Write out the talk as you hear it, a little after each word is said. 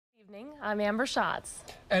Evening. I'm Amber Schatz.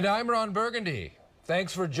 And I'm Ron Burgundy.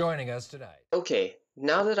 Thanks for joining us tonight. Okay,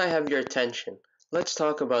 now that I have your attention, let's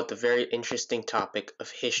talk about the very interesting topic of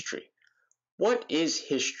history. What is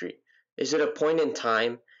history? Is it a point in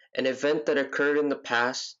time, an event that occurred in the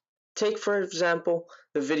past? Take, for example,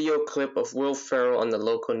 the video clip of Will Ferrell on the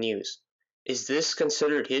local news. Is this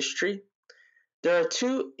considered history? There are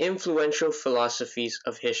two influential philosophies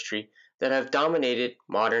of history that have dominated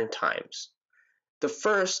modern times. The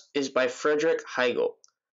first is by Friedrich Hegel.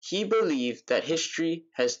 He believed that history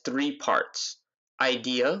has three parts: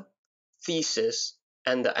 idea, thesis,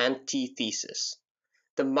 and the antithesis.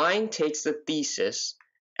 The mind takes the thesis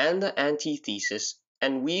and the antithesis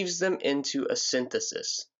and weaves them into a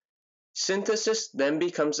synthesis. Synthesis then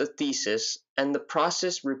becomes a thesis, and the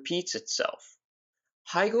process repeats itself.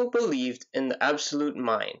 Hegel believed in the absolute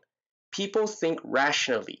mind. People think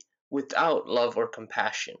rationally, without love or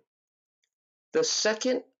compassion. The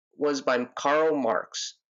second was by Karl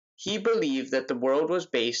Marx. He believed that the world was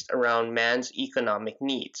based around man's economic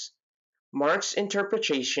needs. Marx's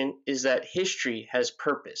interpretation is that history has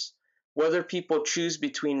purpose, whether people choose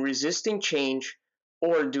between resisting change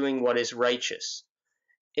or doing what is righteous.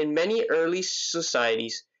 In many early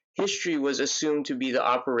societies, history was assumed to be the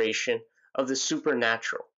operation of the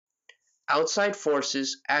supernatural. Outside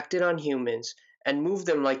forces acted on humans and moved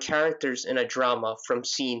them like characters in a drama from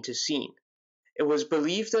scene to scene. It was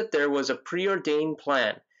believed that there was a preordained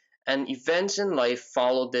plan, and events in life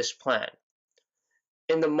followed this plan.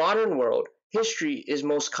 In the modern world, history is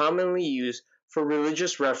most commonly used for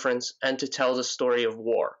religious reference and to tell the story of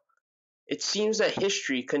war. It seems that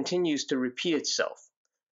history continues to repeat itself.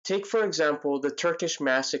 Take, for example, the Turkish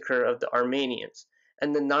massacre of the Armenians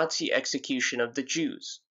and the Nazi execution of the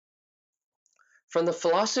Jews. From the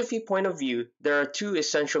philosophy point of view, there are two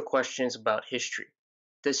essential questions about history.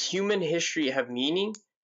 Does human history have meaning,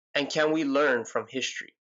 and can we learn from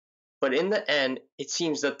history? But in the end, it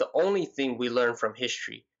seems that the only thing we learn from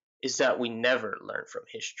history is that we never learn from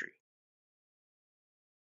history.